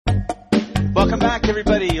Welcome back,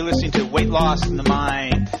 everybody. You're listening to Weight Loss in the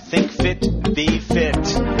Mind. Think fit, be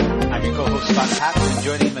fit. I'm your co-host, Scott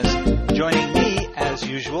Patton, and joining me, as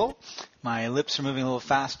usual, my lips are moving a little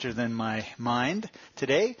faster than my mind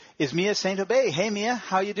today, is Mia Saint-Obey. Hey, Mia,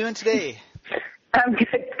 how are you doing today? I'm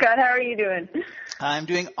good, Scott. How are you doing? I'm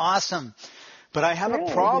doing awesome, but I have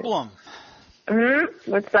a problem.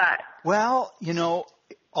 What's that? Well, you know,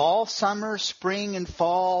 all summer, spring, and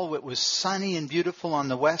fall, it was sunny and beautiful on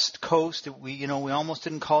the West Coast. We almost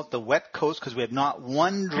didn't call it the wet coast because we had not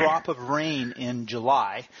one drop of rain in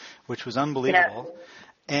July, which was unbelievable.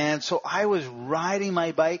 Yeah. And so I was riding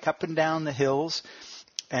my bike up and down the hills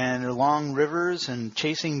and along rivers and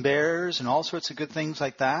chasing bears and all sorts of good things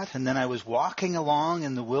like that. And then I was walking along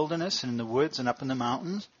in the wilderness and in the woods and up in the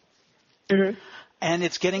mountains. Mm-hmm. And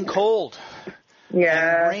it's getting cold.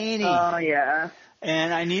 Yeah. And rainy. Oh, yeah.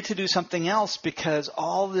 And I need to do something else because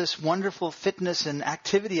all this wonderful fitness and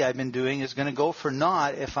activity I've been doing is going to go for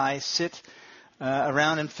naught if I sit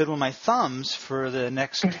around and fiddle my thumbs for the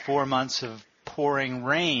next 4 months of pouring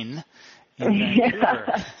rain in Vancouver.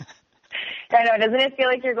 Yeah. I know. Doesn't it feel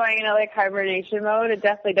like you're going into like hibernation mode? It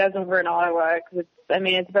definitely does over in Ottawa. Cause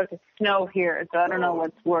it's about to snow here, so I don't know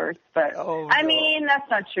what's worse. But I mean, that's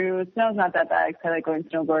not true. Snow's not that bad. I like going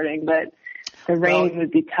snowboarding, but the rain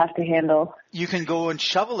would be tough to handle. You can go and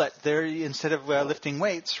shovel it there instead of lifting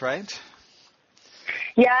weights, right?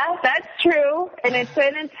 Yeah, that's true. And it's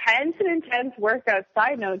an intense workout.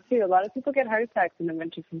 Side note, too, a lot of people get heart attacks in the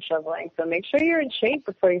winter from shoveling. So make sure you're in shape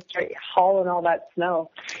before you start hauling all that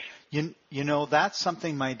snow. You know, that's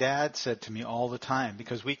something my dad said to me all the time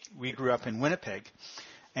because we grew up in Winnipeg.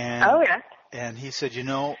 And, oh, yeah. And he said,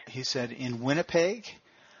 in Winnipeg,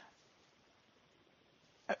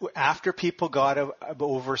 after people got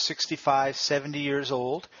over 65, 70 years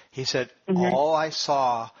old, he said, all I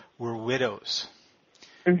saw were widows.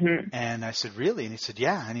 Mm-hmm. And I said, really? And he said,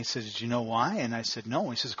 yeah. And he said, did you know why? And I said,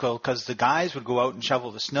 no. He says, well, because the guys would go out and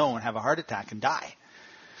shovel the snow and have a heart attack and die.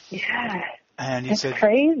 Yeah. And he That's said,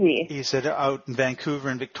 crazy. He said, out in Vancouver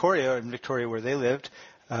and Victoria where they lived,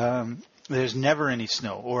 there's never any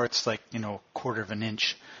snow, or it's like, quarter of an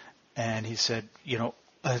inch. And he said,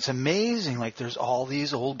 it's amazing. Like there's all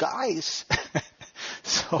these old guys.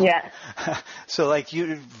 So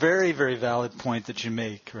very, very valid point that you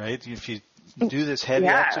make, right? If you do this heavy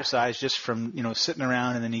exercise just from, sitting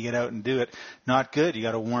around and then you get out and do it, not good. You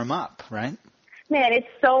got to warm up, right? Man, it's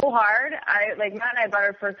so hard. Matt and I bought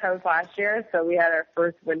our first house last year, so we had our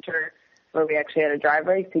first winter where we actually had a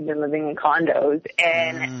driveway because we'd been living in condos.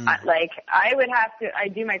 And I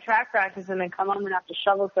do my track practice and then come home and have to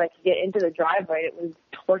shovel so I could get into the driveway. It was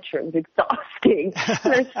torture. It was exhausting.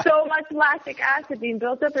 There's so much lactic acid being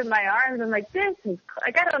built up in my arms. I'm like, this is,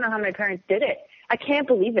 I don't know how my parents did it. I can't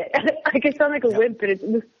believe it. I sound like a wimp, but it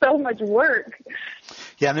was so much work.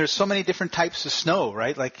 Yeah, and there's so many different types of snow,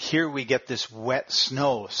 right? Like here we get this wet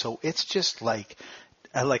snow, so it's just like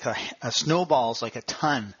a snowball's like a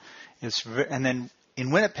ton. And then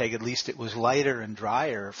in Winnipeg, at least, it was lighter and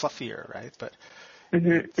drier, fluffier, right? But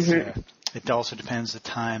it also depends the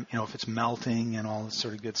time, if it's melting and all this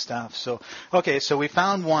sort of good stuff. So we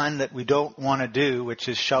found one that we don't want to do, which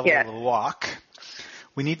is shovel the walk.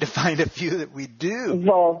 We need to find a few that we do.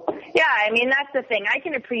 Well, yeah, that's the thing. I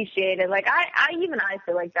can appreciate it. Like, I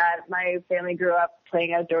feel like that. My family grew up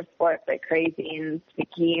playing outdoor sports like crazy and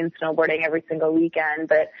skiing and snowboarding every single weekend.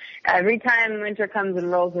 But every time winter comes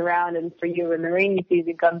and rolls around, and for you when the rainy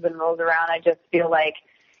season comes and rolls around, I just feel like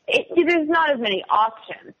there's not as many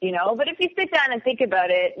options, But if you sit down and think about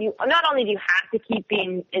it, not only do you have to keep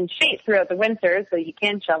being in shape throughout the winter so you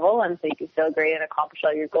can shovel and so you can feel great and accomplish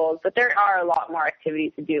all your goals, but there are a lot more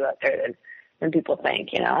activities to do out there than people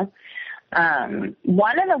think,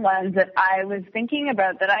 One of the ones that I was thinking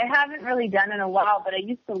about that I haven't really done in a while, but I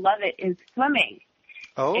used to love it, is swimming.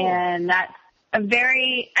 Oh. And that's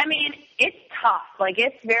it's tough. Like,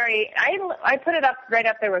 it's I put it right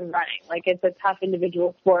up there with running. Like, it's a tough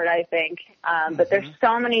individual sport, I think. But there's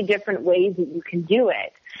so many different ways that you can do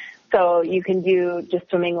it. So you can do just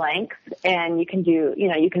swimming lengths, and you can do,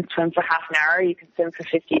 you can swim for half an hour, you can swim for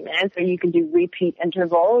 15 minutes, or you can do repeat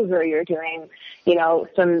intervals, or you're doing,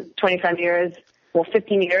 some 25 meters,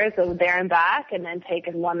 50 meters, so there and back, and then take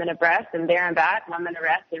a 1 minute rest, and there and back, 1 minute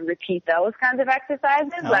rest, and repeat those kinds of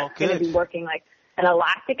exercises. Oh, that's going to be working like an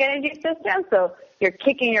lactic energy system. So you're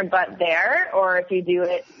kicking your butt there, or if you do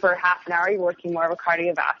it for half an hour, you're working more of a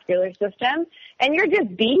cardiovascular system, and you're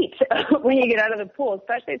just beat when you get out of the pool,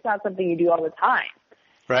 especially if it's not something you do all the time.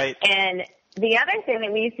 Right. And the other thing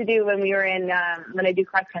that we used to do when we were in, when I do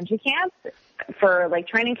cross-country camps, for like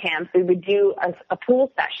training camps, we would do a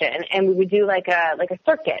pool session, and we would do like a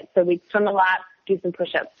circuit. So we'd swim a lap, do some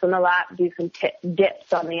push-ups, swim a lap, do some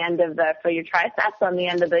dips on the end of for your triceps on the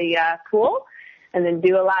end of the pool, and then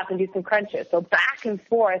do a lap and do some crunches. So back and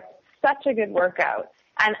forth, such a good workout.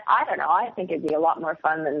 And I don't know, I think it'd be a lot more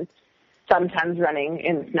fun than sometimes running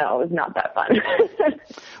in snow is not that fun.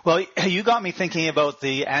 Well, you got me thinking about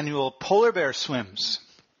the annual polar bear swims.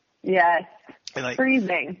 Yes. Like,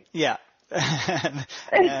 freezing. Yeah.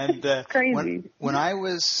 And crazy. When I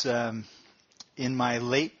was in my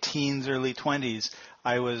late teens, early 20s,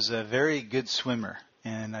 I was a very good swimmer,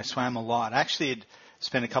 and I swam a lot. Actually, I'd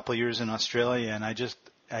spent a couple of years in Australia, and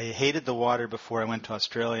I hated the water before I went to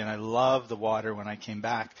Australia, and I loved the water when I came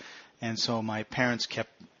back. And so my parents kept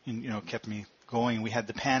me going. We had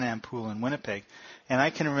the Pan Am pool in Winnipeg, and I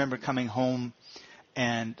can remember coming home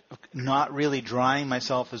and not really drying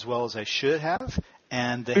myself as well as I should have,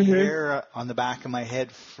 and the hair on the back of my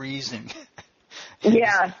head freezing.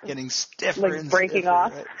 Yeah. Getting stiffer like and breaking stiffer,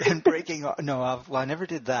 off. Right? And breaking off. No, I never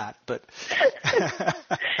did that, but...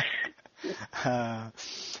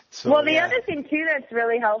 the other thing, too, that's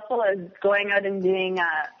really helpful is going out and doing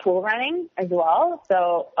pool running as well.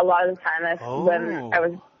 So a lot of the time when I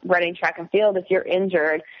was running track and field, if you're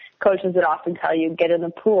injured, coaches would often tell you, get in the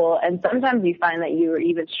pool. And sometimes you find that you are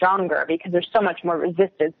even stronger because there's so much more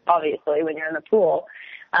resistance, obviously, when you're in the pool.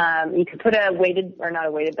 You could put a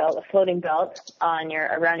floating belt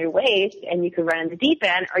around your waist, and you could run in the deep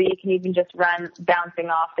end, or you can even just run bouncing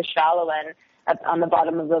off the shallow end on the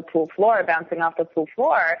bottom of the pool floor, bouncing off the pool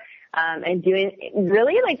floor, and doing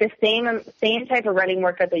really like the same type of running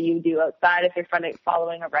workout that you do outside if you're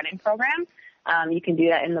following a running program. You can do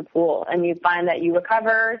that in the pool, and you find that you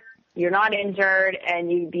recover, you're not injured,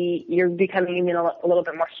 and you're becoming even a little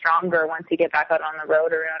bit more stronger once you get back out on the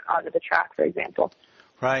road or onto the track, for example.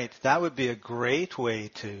 Right. That would be a great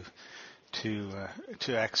way to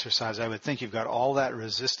exercise. I would think you've got all that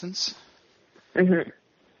resistance. Mm-hmm.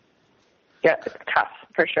 Yeah, it's tough,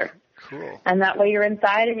 for sure. Cool. And that way you're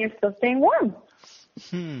inside and you're still staying warm.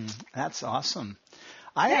 That's awesome.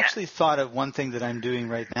 I actually thought of one thing that I'm doing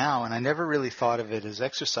right now, and I never really thought of it as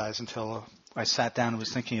exercise until I sat down and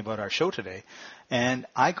was thinking about our show today. And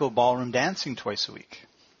I go ballroom dancing twice a week.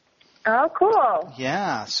 Oh, cool.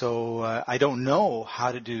 Yeah, so I don't know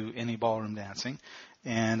how to do any ballroom dancing,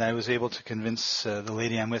 and I was able to convince the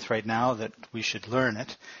lady I'm with right now that we should learn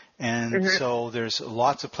it. And so there's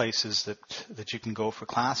lots of places that you can go for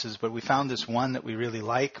classes, but we found this one that we really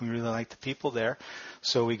like, and we really like the people there.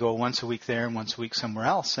 So we go once a week there and once a week somewhere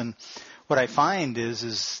else. And what I find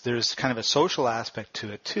is there's kind of a social aspect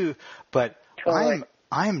to it too, but totally.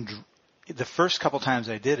 I'm the first couple times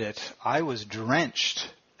I did it, I was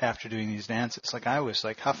drenched after doing these dances. Like I was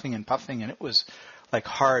like huffing and puffing, and it was like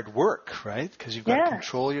hard work, right? Because you've got to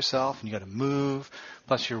control yourself and you got to move.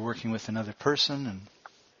 Plus you're working with another person. And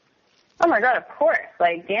oh my God, of course.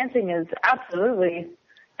 Like dancing is absolutely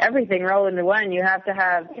everything rolled into one. You have to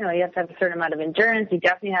have, you have to have a certain amount of endurance. You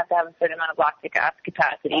definitely have to have a certain amount of lactic acid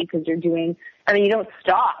capacity because you're doing, you don't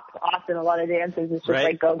stop. Often a lot of dances is just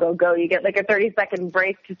like go, go, go. You get like a 30-second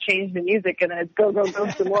break to change the music, and then it's go, go, go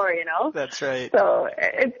some more, That's right. So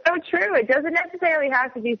it's so true. It doesn't necessarily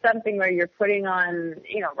have to be something where you're putting on,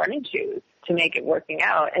 running shoes to make it working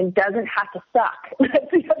out, and doesn't have to suck.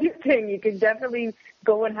 That's the other thing. You can definitely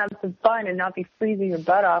go and have some fun and not be freezing your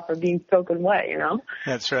butt off or being soaking wet,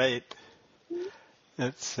 That's right.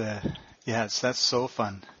 That's, that's so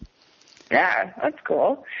fun. Yeah, that's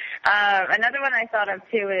cool. Another one I thought of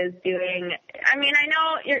too is doing, I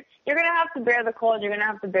know you're going to have to bear the cold, you're going to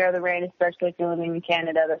have to bear the rain, especially if you're living in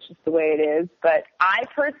Canada. That's just the way it is. But I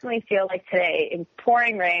personally feel like today, in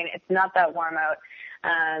pouring rain, it's not that warm out.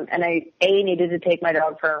 And I, A, needed to take my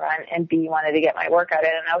dog for a run, and B, wanted to get my workout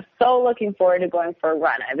in. And I was so looking forward to going for a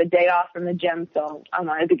run. I have a day off from the gym, so I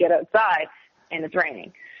wanted to get outside, and it's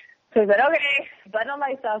raining. So I said, okay, bundle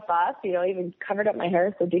myself up, even covered up my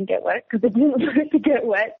hair so it didn't get wet because it didn't want to get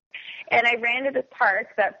wet. And I ran to this park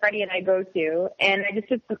that Freddie and I go to, and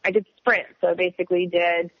I did sprint. So I basically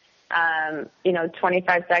did,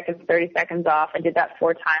 25 seconds, 30 seconds off. I did that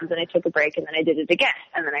 4 times, and I took a break, and then I did it again,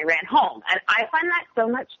 and then I ran home. And I find that so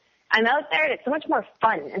much, I'm out there, and it's so much more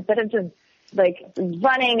fun instead of just like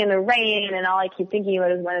running in the rain, and all I keep thinking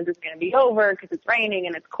about is when is this going to be over because it's raining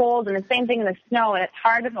and it's cold, and the same thing in the snow, and it's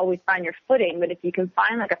hard to always find your footing. But if you can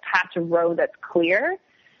find like a patch of road that's clear,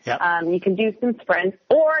 you can do some sprints,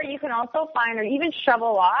 or you can also find or even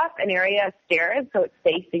shovel off an area of stairs so it's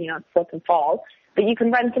safe so you don't slip and fall. But you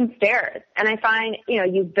can run some stairs, and I find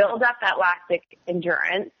you build up that lactic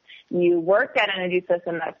endurance. you work at energy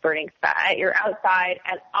system that's burning fat, you're outside,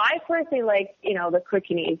 and I personally like, the quick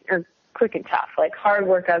and easy, or quick and tough, like hard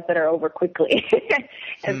workouts that are over quickly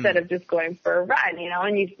instead of just going for a run,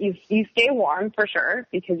 and you stay warm for sure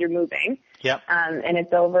because you're moving. Yep. And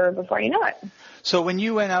it's over before you know it. So when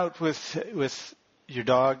you went out with your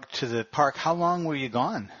dog to the park, how long were you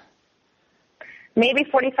gone? Maybe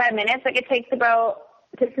 45 minutes. Like it takes me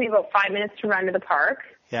about 5 minutes to run to the park.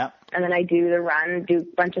 Yeah. And then I do the run, do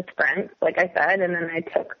a bunch of sprints, like I said, and then I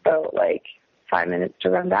took about 5 minutes to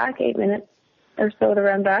run back, 8 minutes or so to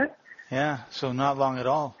run back. Yeah, so not long at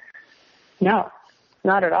all. No,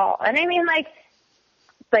 not at all. And I mean, like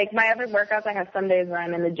my other workouts, I have some days where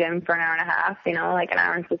I'm in the gym for an hour and a half, like an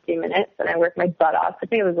hour and 15 minutes, and I work my butt off. I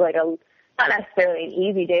think it was not necessarily an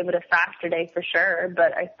easy day, but a faster day for sure.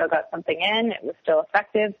 But I still got something in. It was still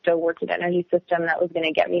effective, still worked an energy system that was going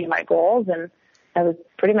to get me to my goals, and I was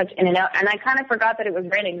pretty much in and out. And I kind of forgot that it was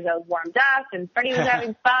raining because I was warmed up, and Freddie was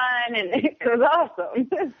having fun, and it was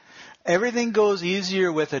awesome. Everything goes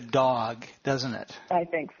easier with a dog, doesn't it? I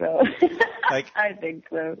think so. I think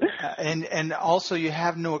so. And also you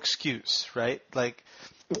have no excuse, right? Like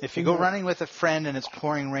if you go running with a friend and it's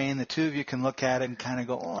pouring rain, the two of you can look at it and kind of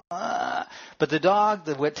go, ah. But the dog,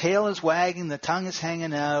 the tail is wagging, the tongue is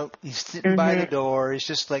hanging out, he's sitting by the door, he's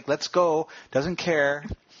just like, let's go, doesn't care.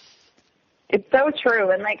 It's so true.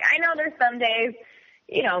 And I know there's some days,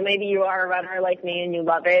 maybe you are a runner like me and you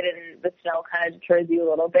love it and the snow kind of deters you a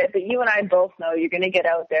little bit, but you and I both know you're going to get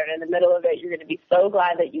out there and in the middle of it, you're going to be so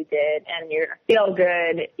glad that you did and you're going to feel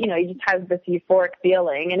good. You just have this euphoric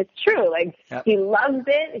feeling, and it's true. Yep. He loves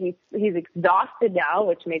it. He's exhausted now,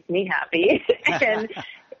 which makes me happy. And,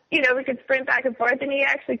 we could sprint back and forth, and he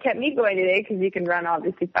actually kept me going today because he can run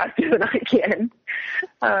obviously faster than I can.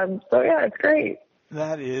 So yeah, it's great.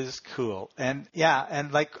 That is cool. And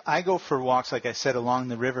I go for walks, like I said, along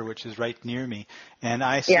the river, which is right near me. And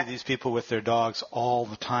I see these people with their dogs all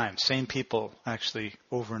the time. Same people actually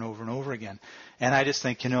over and over and over again. And I just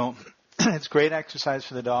think, it's great exercise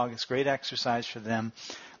for the dog. It's great exercise for them.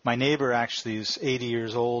 My neighbor actually is 80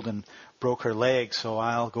 years old and broke her leg. So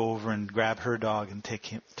I'll go over and grab her dog and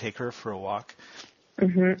take her for a walk.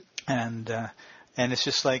 Mm-hmm. And it's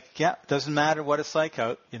just doesn't matter what it's like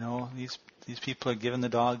out, these people are giving the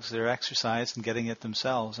dogs their exercise and getting it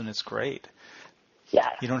themselves, and it's great. Yeah.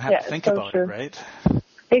 You don't have to think about it, right?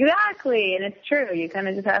 Exactly, and it's true. You kind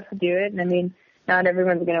of just have to do it. And I mean, not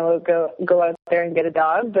everyone's going to go out there and get a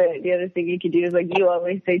dog, but the other thing you can do is, like you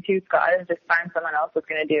always say too, Scott, is just find someone else that's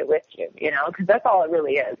going to do it with you, because that's all it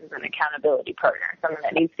really is an accountability partner, someone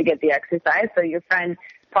that needs to get the exercise. So your friend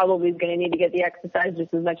probably is going to need to get the exercise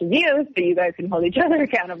just as much as you, so you guys can hold each other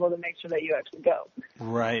accountable to make sure that you actually go.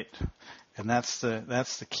 Right. And that's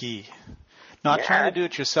the key. Not trying to do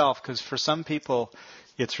it yourself, because for some people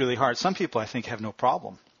it's really hard. Some people I think have no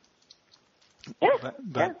problem. Yeah.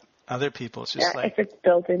 But other people it's just if it's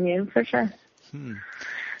built in you, for sure.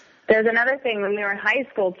 There's another thing when we were in high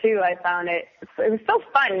school too. I found it was so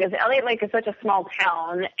fun because Elliott Lake is such a small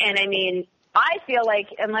town, and I mean, I feel like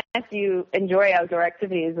unless you enjoy outdoor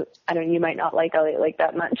activities, you might not like Elliott Lake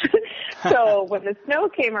that much. So when the snow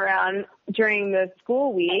came around during the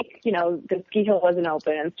school week, the ski hill wasn't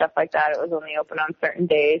open and stuff like that. It was only open on certain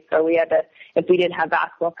days. So we had to, if we didn't have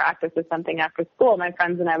basketball practice or something after school, my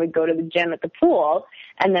friends and I would go to the gym at the pool,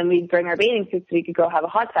 and then we'd bring our bathing suits so we could go have a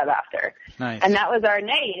hot tub after. Nice. And that was our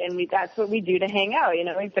night, and that's what we do to hang out.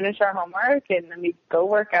 We'd finish our homework, and then we'd go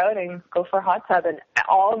work out and go for a hot tub, and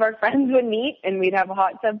all of our friends would meet, and we'd have a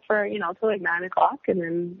hot tub for, till like 9 o'clock, and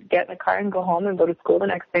then get in the car and go home and go to school the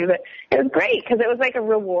next day. But it was great because it was like a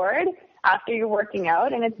reward after you're working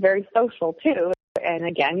out, and it's very social too. And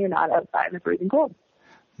again, you're not outside in the freezing cold.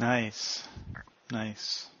 Nice.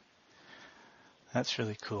 That's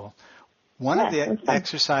really cool. One of the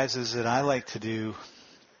exercises that I like to do,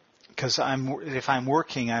 because if I'm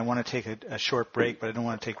working, I want to take a short break, but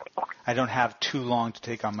I don't have too long to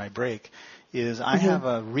take on my break, is I have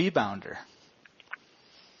a rebounder.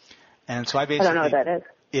 And so I don't know what that is.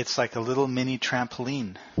 It's like a little mini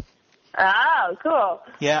trampoline. Oh, cool.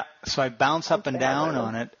 Yeah, so I bounce up and down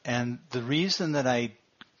on it, and the reason that I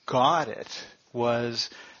got it was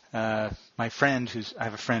I have a friend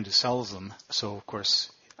who sells them, so of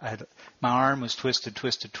course my arm was twisted,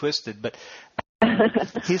 but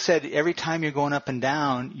he said every time you're going up and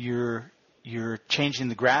down, you're changing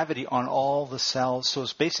the gravity on all the cells, so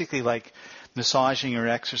it's basically like massaging or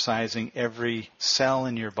exercising every cell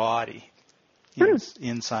in your body.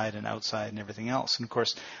 inside and outside and everything else. And of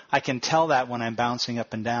course, I can tell that when I'm bouncing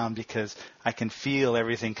up and down because I can feel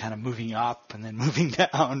everything kind of moving up and then moving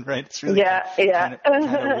down, right? It's really kind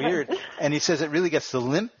of weird. And he says it really gets the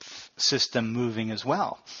lymph system moving as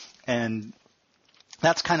well. And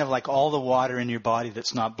that's kind of like all the water in your body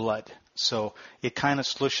that's not blood. So it kind of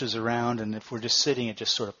slushes around, and if we're just sitting, it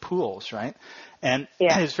just sort of pools, right? And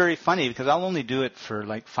it's very funny because I'll only do it for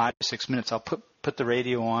like 5 or 6 minutes. I'll put the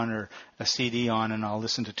radio on or a CD on, and I'll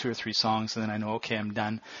listen to 2 or 3 songs, and then I know, okay, I'm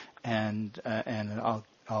done, and I'll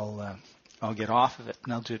get off of it,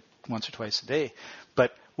 and I'll do it once or twice a day.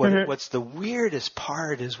 But what's the weirdest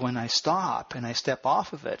part is when I stop and I step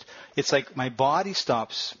off of it. It's like my body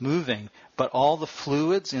stops moving, but all the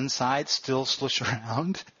fluids inside still slush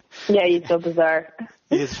around. Yeah, you feel bizarre.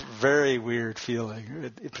 It's a very weird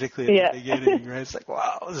feeling, particularly at the beginning, right? It's like,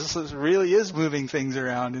 wow, this really is moving things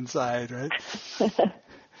around inside, right?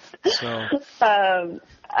 So,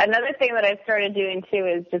 another thing that I've started doing too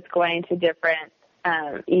is just going to different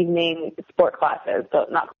evening sport classes. So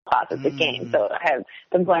not classes, but games. So I have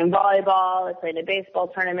been playing volleyball. I played a baseball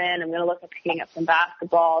tournament. I'm going to look at picking up some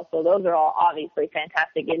basketball. So those are all obviously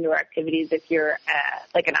fantastic indoor activities if you're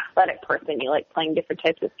like an athletic person. You like playing different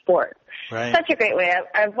types of sports. Right. Such a great way.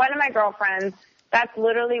 I have one of my girlfriends. That's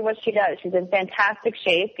literally what she does. She's in fantastic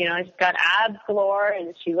shape. You know, she's got abs galore,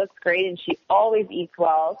 and she looks great, and she always eats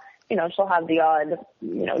well. You know, she'll have the odd,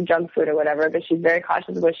 junk food or whatever, but she's very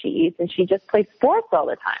cautious of what she eats, and she just plays sports all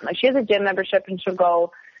the time. Like, she has a gym membership, and she'll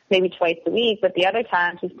go maybe twice a week, but the other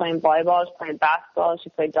time she's playing volleyball, she's playing basketball, she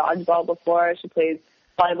played dodgeball before, she plays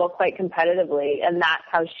volleyball quite competitively, and that's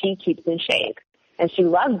how she keeps in shape. And she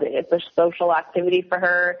loves it. It's a social activity for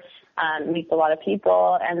her, meets a lot of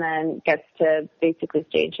people, and then gets to basically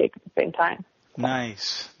stay in shape at the same time.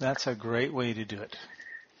 Nice. That's a great way to do it.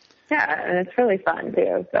 Yeah, and it's really fun,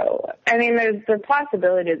 too. So, I mean, the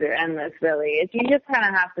possibilities are endless, really. You just kind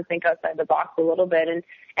of have to think outside the box a little bit.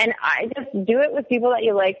 And I just do it with people that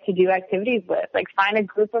you like to do activities with. Like, find a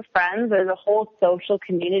group of friends. There's a whole social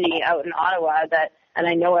community out in Ottawa that, and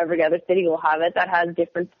I know every other city will have it, that has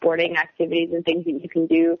different sporting activities and things that you can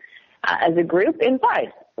do as a group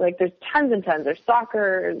inside. Like, there's tons and tons. There's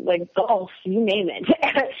soccer, like golf, you name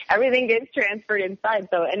it. Everything gets transferred inside.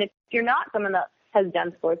 So, and if you're not someone that has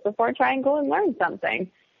done sports before, try and go and learn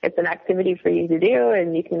something. It's an activity for you to do,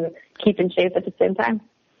 and you can keep in shape at the same time.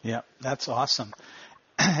 Yeah, that's awesome.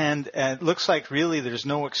 And it looks like really there's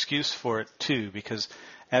no excuse for it, too, because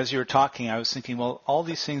as you were talking, I was thinking, well, all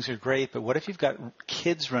these things are great, but what if you've got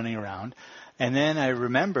kids running around? And then I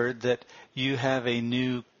remembered that you have a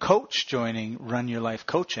new coach joining Run Your Life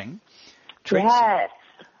Coaching, Tracy. Yes.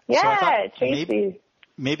 Yeah, so I thought Tracy.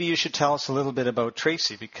 Maybe you should tell us a little bit about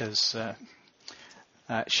Tracy, because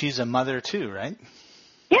she's a mother too, right?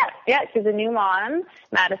 Yeah, she's a new mom.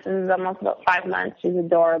 Madison's almost about 5 months. She's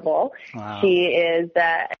adorable. Wow. She is,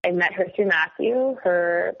 I met her through Matthew.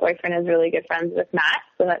 Her boyfriend is really good friends with Matt,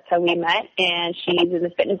 so that's how we met. And she's in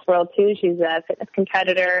the fitness world too. She's a fitness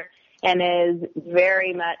competitor and is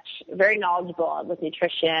very knowledgeable with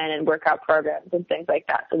nutrition and workout programs and things like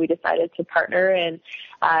that. So we decided to partner and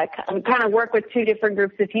kind of work with 2 different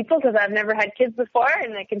groups of people, because I've never had kids before,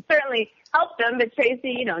 and I can certainly help them. But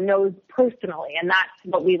Tracy, knows personally, and that's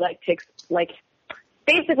what we like to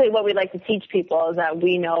basically what we like to teach people is that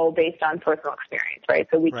we know based on personal experience, right?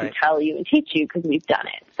 So we can tell you and teach you because we've done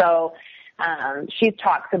it. So she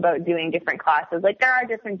talks about doing different classes. Like, there are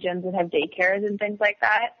different gyms that have daycares and things like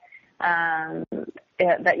that.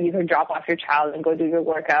 That you can drop off your child and go do your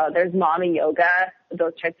workout. There's mommy yoga,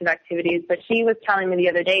 those types of activities. But she was telling me the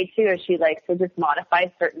other day, too, she likes to just modify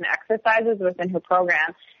certain exercises within her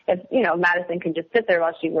program. If, Madison can just sit there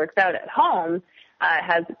while she works out at home,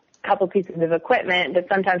 has a couple pieces of equipment, but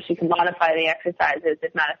sometimes she can modify the exercises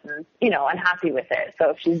if Madison's, unhappy with it.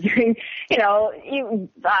 So if she's doing,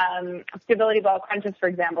 stability ball crunches, for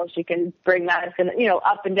example, she can bring Madison,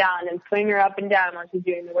 up and down and swing her up and down while she's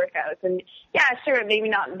doing the workouts. And yeah, sure, it maybe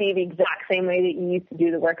not be the exact same way that you used to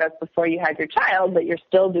do the workouts before you had your child, but you're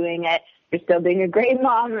still doing it. You're still being a great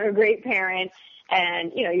mom or a great parent.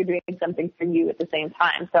 And, you're doing something for you at the same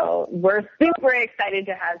time. So we're super excited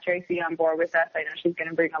to have Tracy on board with us. I know she's going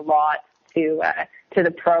to bring a lot to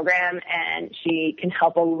the program, and she can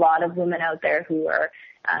help a lot of women out there who are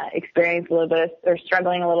experiencing a little bit or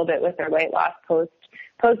struggling a little bit with their weight loss post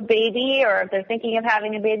baby, or if they're thinking of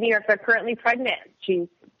having a baby, or if they're currently pregnant. She's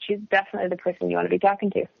definitely the person you want to be talking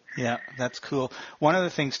to. Yeah, that's cool. One of the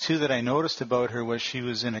things, too, that I noticed about her was she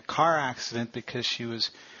was in a car accident because she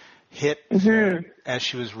was hit as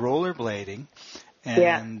she was rollerblading,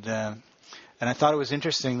 and And I thought it was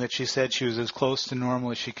interesting that she said she was as close to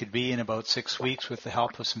normal as she could be in about 6 weeks with the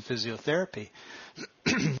help of some physiotherapy.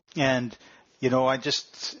 And,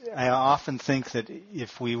 I often think that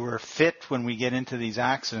if we were fit when we get into these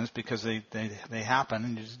accidents, because they happen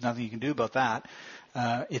and there's nothing you can do about that,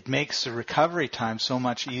 it makes the recovery time so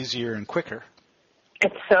much easier and quicker.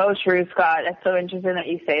 It's so true, Scott. It's so interesting that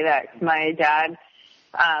you say that. My dad,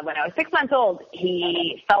 when I was 6 months old,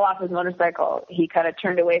 he fell off his motorcycle. He kind of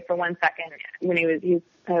turned away for 1 second when he was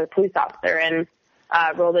a police officer and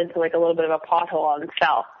rolled into like a little bit of a pothole and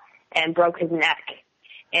fell and broke his neck.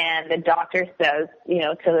 And the doctor says,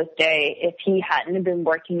 to this day, if he hadn't been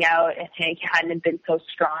working out, if he hadn't been so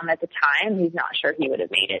strong at the time, he's not sure he would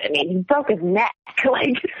have made it. I mean, he broke his neck.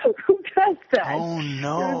 Like, who does that? Oh,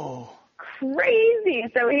 no. Crazy.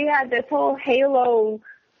 So he had this whole halo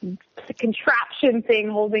contraption thing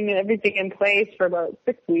holding everything in place for about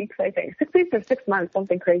 6 weeks, I think. 6 weeks or 6 months,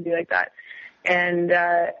 something crazy like that. And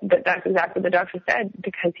but that's exactly what the doctor said,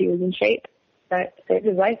 because he was in shape. That saved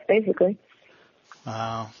his life, basically.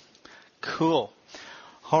 Wow. Cool.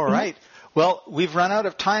 All right. Well, we've run out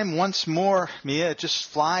of time once more, Mia. It just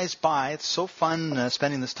flies by. It's so fun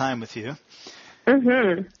spending this time with you.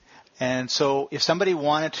 Mm-hmm. And so if somebody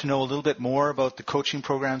wanted to know a little bit more about the coaching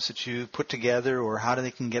programs that you put together, or how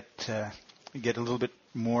they can get a little bit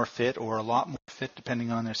more fit or a lot more fit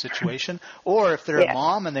depending on their situation, or if they're a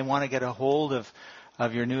mom and they want to get a hold of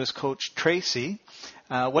your newest coach, Tracy,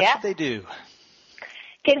 what should they do?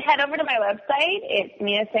 You can head over to my website. It's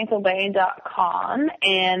miasaintlaurent.com,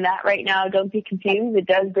 and that right now, don't be confused, it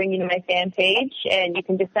does bring you to my fan page, and you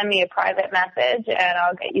can just send me a private message, and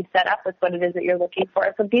I'll get you set up with what it is that you're looking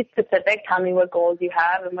for. So be specific. Tell me what goals you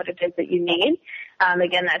have and what it is that you need.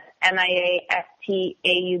 Again, that's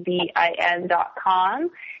miastaubin.com.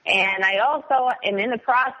 And I also am in the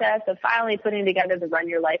process of finally putting together the Run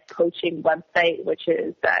Your Life coaching website, which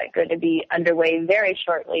is going to be underway very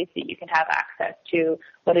shortly, so you can have access to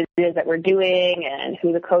what it is that we're doing and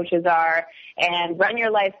who the coaches are. And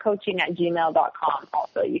runyourlifecoaching@gmail.com.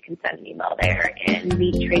 Also, you can send an email there and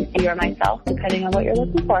meet Tracy or myself, depending on what you're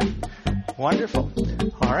looking for. Wonderful.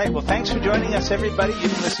 All right. Well, thanks for joining us, everybody.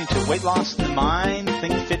 You've been listening to Weight Loss in the Mind.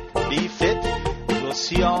 Think Fit, Be Fit. We'll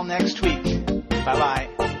see you all next week. Bye-bye.